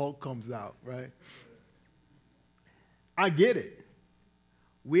 before Hulk comes out, right? I get it.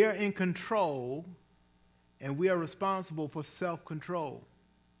 We are in control, and we are responsible for self-control.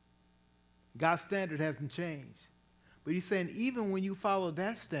 God's standard hasn't changed. But he's saying even when you follow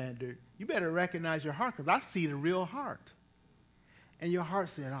that standard, you better recognize your heart, because I see the real heart. And your heart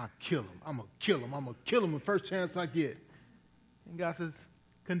saying, I'll kill him. I'm going to kill him. I'm going to kill him the first chance I get. And God says,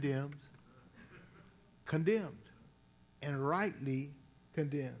 condemned. Condemned. And rightly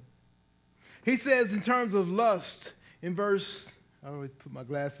condemned. He says in terms of lust, in verse, I always put my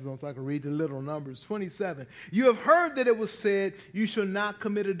glasses on so I can read the little numbers, 27. You have heard that it was said, you shall not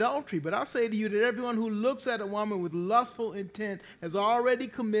commit adultery. But I say to you that everyone who looks at a woman with lustful intent has already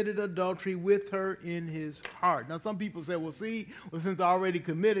committed adultery with her in his heart. Now, some people say, since I already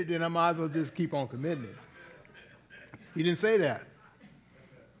committed, then I might as well just keep on committing it. He didn't say that.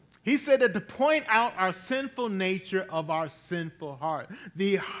 He said that to point out our sinful nature of our sinful heart.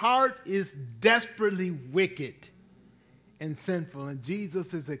 The heart is desperately wicked and sinful, and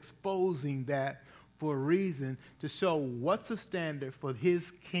Jesus is exposing that for a reason, to show what's the standard for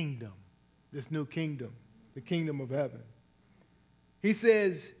his kingdom, this new kingdom, the kingdom of heaven. He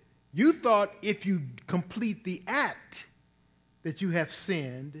says, you thought if you complete the act that you have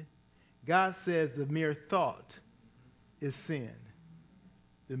sinned. God says the mere thought is sin.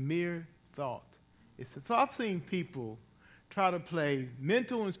 The mere thought. So I've seen people try to play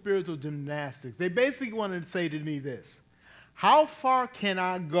mental and spiritual gymnastics. They basically wanted to say to me this: how far can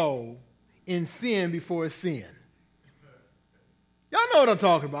I go in sin before it's sin? Y'all know what I'm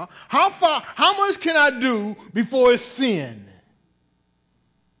talking about. How much can I do before it's sin?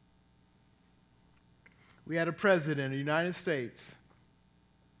 We had a president of the United States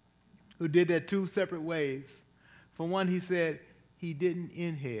who did that two separate ways. For one, he said he didn't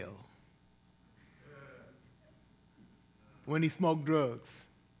inhale when he smoked drugs.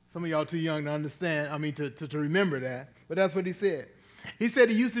 Some of y'all too young to understand, to remember that, but that's what he said. He said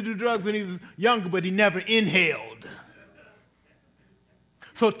he used to do drugs when he was younger, but he never inhaled.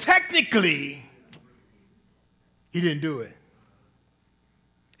 So technically, he didn't do it.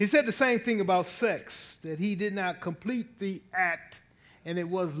 He said the same thing about sex, that he did not complete the act, and it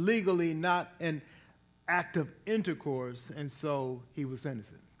was legally not an act of intercourse, and so he was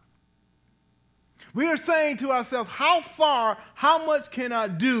innocent. We are saying to ourselves, how much can I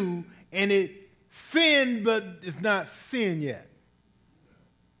do, and it's sin, but it's not sin yet?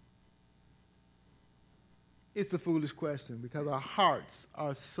 It's a foolish question because our hearts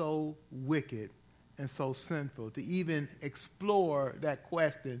are so wicked and so sinful. To even explore that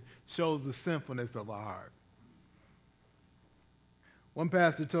question shows the sinfulness of our heart. One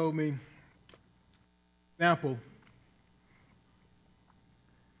pastor told me, example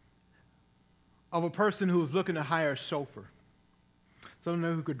of a person who was looking to hire a chauffeur,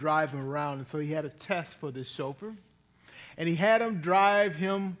 someone who could drive him around. And so he had a test for this chauffeur, and he had him drive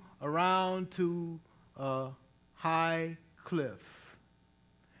him around to a high cliff.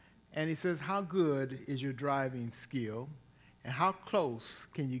 And he says, how good is your driving skill, and how close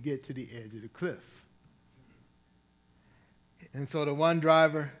can you get to the edge of the cliff? And so the one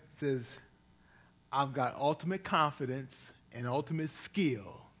driver says, I've got ultimate confidence and ultimate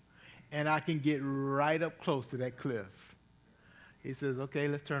skill, and I can get right up close to that cliff. He says, okay,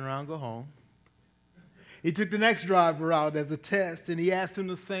 let's turn around and go home. He took the next driver out as a test, and he asked him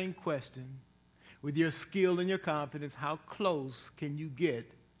the same question. With your skill and your confidence, how close can you get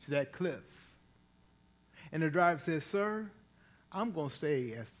to that cliff? And the driver says, sir, I'm going to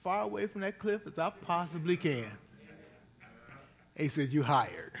stay as far away from that cliff as I possibly can. He said, you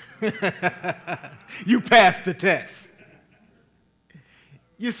hired. You passed the test.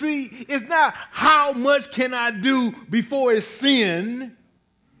 You see, it's not how much can I do before it's sin,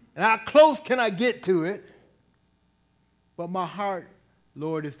 and how close can I get to it, but my heart,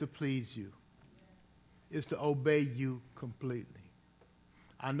 Lord, is to please you, is to obey you completely.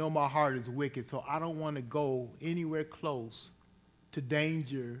 I know my heart is wicked, so I don't want to go anywhere close to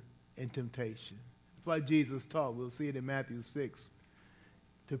danger and temptation. That's why Jesus taught, we'll see it in Matthew 6,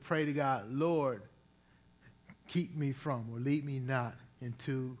 to pray to God, Lord, keep me from or lead me not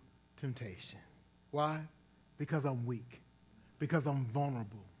into temptation. Why? Because I'm weak, because I'm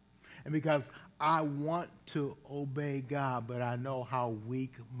vulnerable, and because I want to obey God, but I know how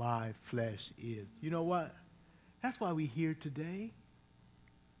weak my flesh is. You know what? That's why we're here today.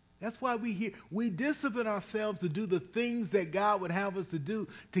 That's why we discipline ourselves to do the things that God would have us to do,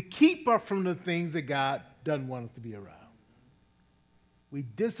 to keep us from the things that God doesn't want us to be around. We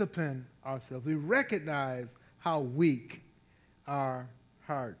discipline ourselves. We recognize how weak our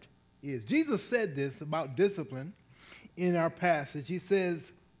heart is. Jesus said this about discipline in our passage. He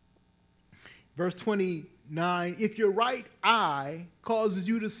says, verse 29, if your right eye causes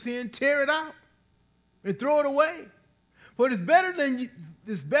you to sin, tear it out and throw it away. For it's better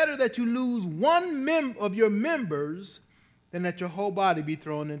that you lose one of your members than that your whole body be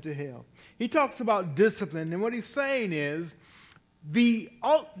thrown into hell. He talks about discipline, and what he's saying is it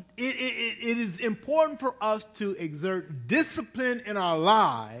is important for us to exert discipline in our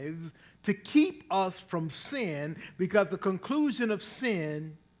lives to keep us from sin, because the conclusion of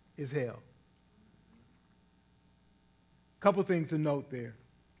sin is hell. A couple things to note there.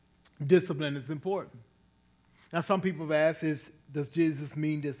 Discipline is important. Now, some people have asked, does Jesus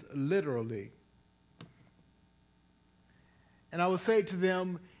mean this literally? And I would say to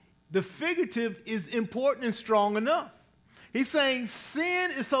them, the figurative is important and strong enough. He's saying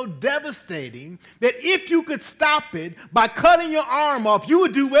sin is so devastating that if you could stop it by cutting your arm off, you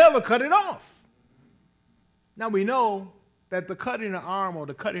would do well to cut it off. Now, we know that the cutting the arm or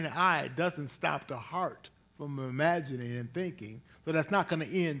the cutting the eye doesn't stop the heart from imagining and thinking, so that's not going to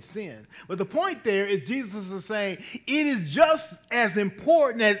end sin. But the point there is Jesus is saying it is just as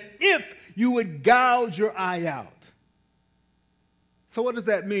important as if you would gouge your eye out. So what does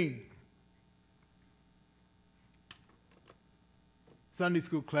that mean? Sunday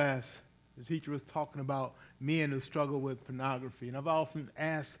school class, the teacher was talking about men who struggle with pornography. And I've often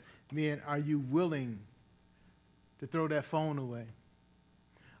asked men, are you willing to throw that phone away?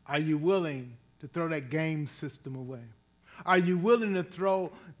 Are you willing to throw that game system away? Are you willing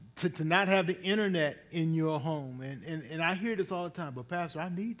to not have the internet in your home? And I hear this all the time, but Pastor, I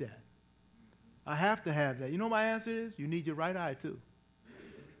need that. I have to have that. You know what my answer is? You need your right eye too.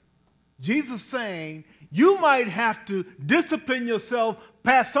 Jesus saying you might have to discipline yourself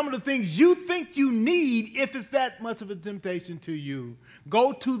past some of the things you think you need if it's that much of a temptation to you.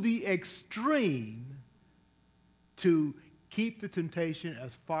 Go to the extreme to keep the temptation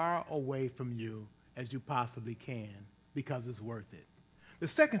as far away from you as you possibly can, because it's worth it. The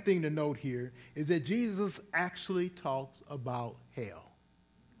second thing to note here is that Jesus actually talks about hell.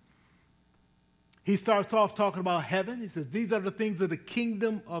 He starts off talking about heaven. He says, these are the things of the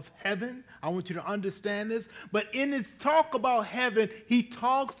kingdom of heaven. I want you to understand this. But in his talk about heaven, he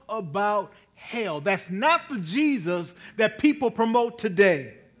talks about hell. That's not the Jesus that people promote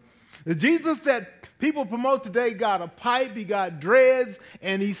today. The Jesus that people promote today got a pipe, he got dreads,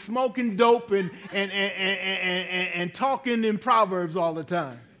 and he's smoking dope and talking in Proverbs all the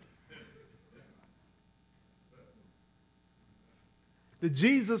time. The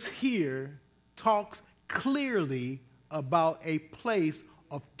Jesus here talks clearly about a place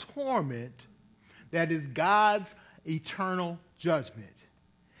of torment that is God's eternal judgment.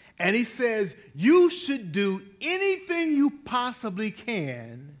 And he says, you should do anything you possibly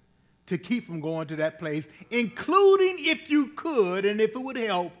can to keep from going to that place, including, if you could, and if it would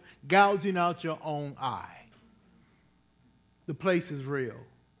help, gouging out your own eye. The place is real.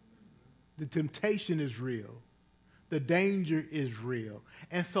 The temptation is real. The danger is real.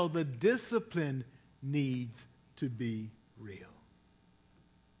 And so the discipline needs to be real.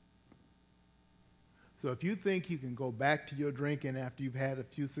 So if you think you can go back to your drinking after you've had a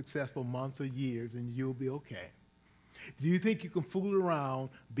few successful months or years and you'll be okay, do you think you can fool around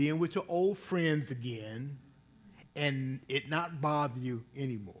being with your old friends again and it not bother you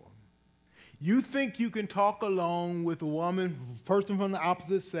anymore? You think you can talk alone with a woman, person from the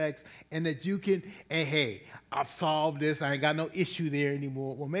opposite sex, and that you can, and hey, I've solved this, I ain't got no issue there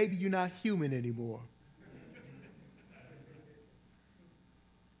anymore. Well, maybe you're not human anymore.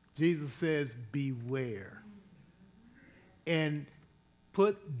 Jesus says, beware. And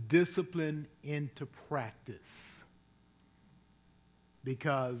put discipline into practice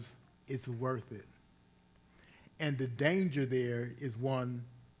because it's worth it. And the danger there is one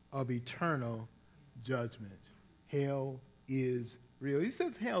of eternal judgment. Hell is real. He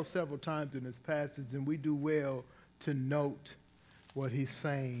says hell several times in this passage, and we do well to note what he's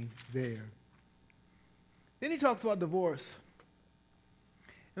saying there. Then he talks about divorce.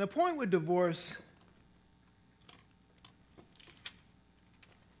 And the point with divorce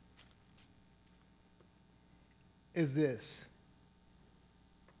is this.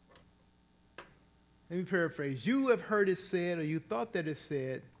 Let me paraphrase. You have heard it said, or you thought that it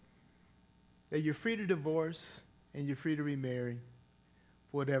said, that you're free to divorce and you're free to remarry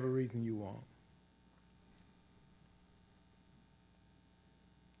for whatever reason you want.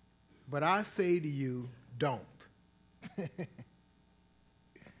 But I say to you, don't.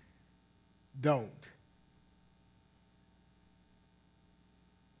 Don't.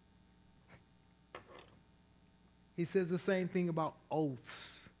 He says the same thing about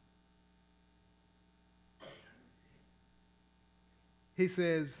oaths. He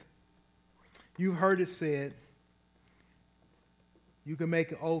says, you've heard it said, you can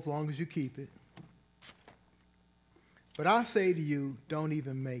make an oath as long as you keep it. But I say to you, don't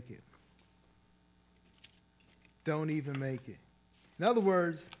even make it. Don't even make it. In other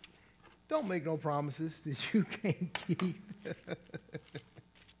words, don't make no promises that you can't keep.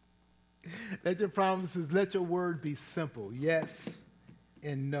 Let your promises, let your word be simple. Yes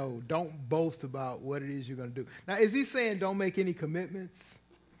and no. Don't boast about what it is you're going to do. Now, is he saying don't make any commitments?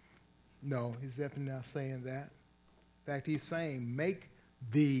 No, he's definitely not saying that. In fact, he's saying make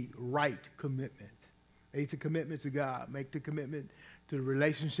the right commitment. Make the commitment to God. Make the commitment to the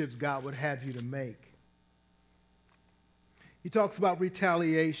relationships God would have you to make. He talks about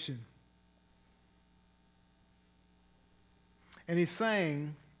retaliation. And he's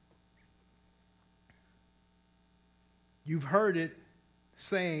saying, you've heard it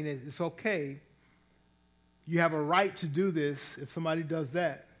saying it's okay. You have a right to do this if somebody does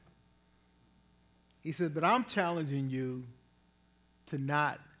that. He said, but I'm challenging you to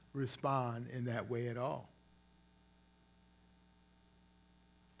not respond in that way at all.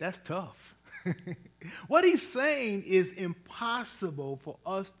 That's tough. What he's saying is impossible for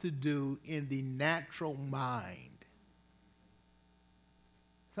us to do in the natural mind.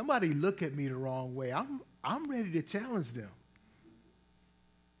 Somebody look at me the wrong way. I'm ready to challenge them.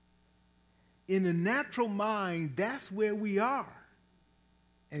 In the natural mind, that's where we are.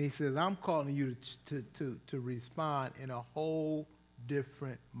 And he says, I'm calling you to respond in a whole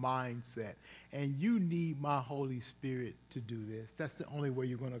different mindset. And you need my Holy Spirit to do this. That's the only way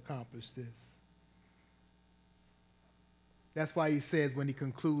you're going to accomplish this. That's why he says when he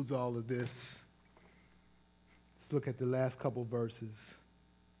concludes all of this, let's look at the last couple verses.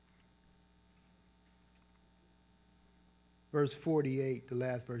 Verse 48, the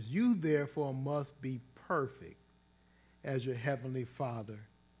last verse. You therefore must be perfect as your heavenly Father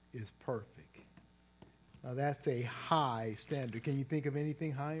is perfect. Now that's a high standard. Can you think of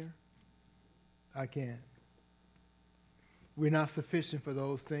anything higher? I can't. We're not sufficient for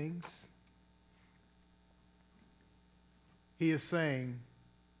those things. He is saying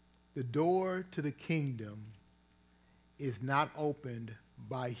the door to the kingdom is not opened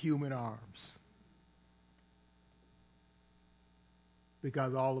by human arms,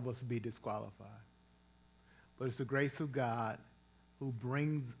 because all of us would be disqualified. But it's the grace of God who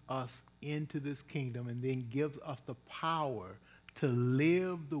brings us into this kingdom and then gives us the power to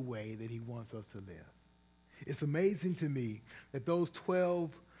live the way that he wants us to live. It's amazing to me that those 12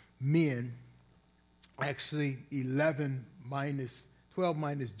 men, actually 12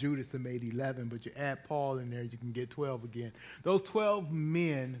 minus Judas that made 11, but you add Paul in there, you can get 12 again. Those 12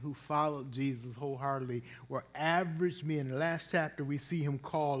 men who followed Jesus wholeheartedly were average men. In the last chapter, we see him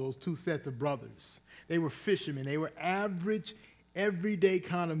call those two sets of brothers. They were fishermen. They were average, everyday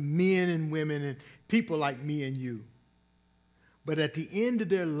kind of men and women and people like me and you. But at the end of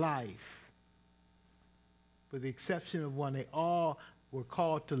their life, with the exception of one, they all were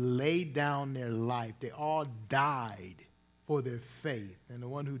called to lay down their life. They all died for their faith. And the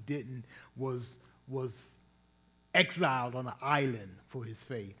one who didn't was exiled on an island for his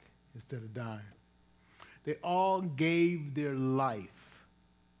faith instead of dying. They all gave their life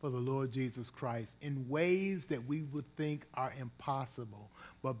for the Lord Jesus Christ in ways that we would think are impossible.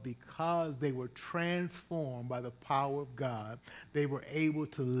 But because they were transformed by the power of God, they were able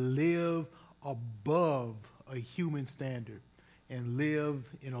to live above a human standard and live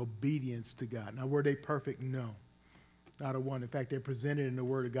in obedience to God. Now, were they perfect? No. Not a one. In fact, they're presented in the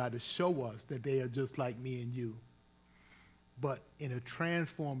Word of God to show us that they are just like me and you. But in a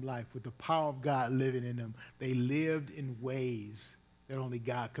transformed life, with the power of God living in them, they lived in ways that only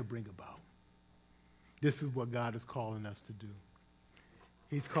God could bring about. This is what God is calling us to do.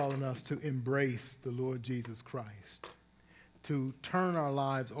 He's calling us to embrace the Lord Jesus Christ, to turn our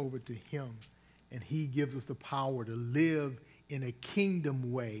lives over to him, and he gives us the power to live in a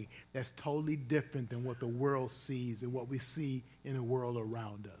kingdom way that's totally different than what the world sees and what we see in the world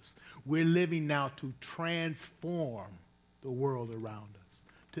around us. We're living now to transform the world around us,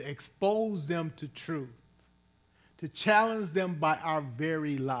 to expose them to truth, to challenge them by our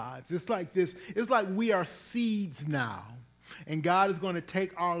very lives. It's like this. It's like we are seeds now, and God is going to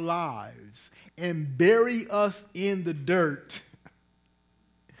take our lives and bury us in the dirt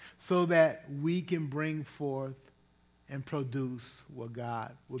so that we can bring forth and produce what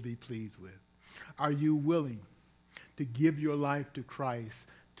God will be pleased with. Are you willing to give your life to Christ,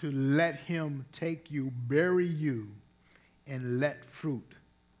 to let him take you, bury you, and let fruit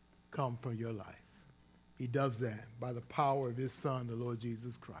come from your life? He does that by the power of his Son, the Lord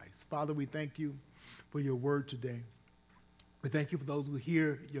Jesus Christ. Father, we thank you for your word today. We thank you for those who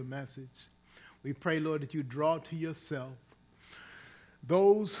hear your message. We pray, Lord, that you draw to yourself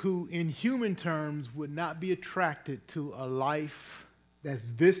those who in human terms would not be attracted to a life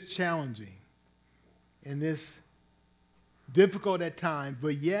that's this challenging and this difficult at times,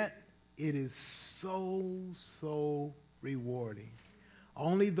 but yet it is so rewarding.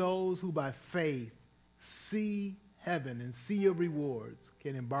 Only those who by faith see heaven and see your rewards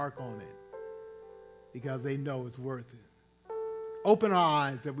can embark on it because they know it's worth it. Open our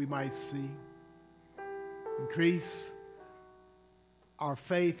eyes that we might see. Increase our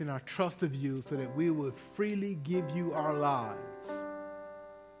faith and our trust of you so that we would freely give you our lives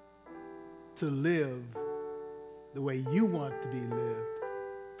to live the way you want to be lived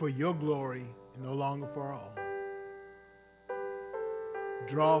for your glory and no longer for our own.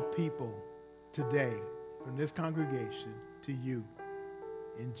 Draw people today from this congregation to you.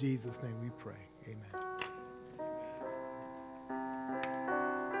 In Jesus' name we pray. Amen.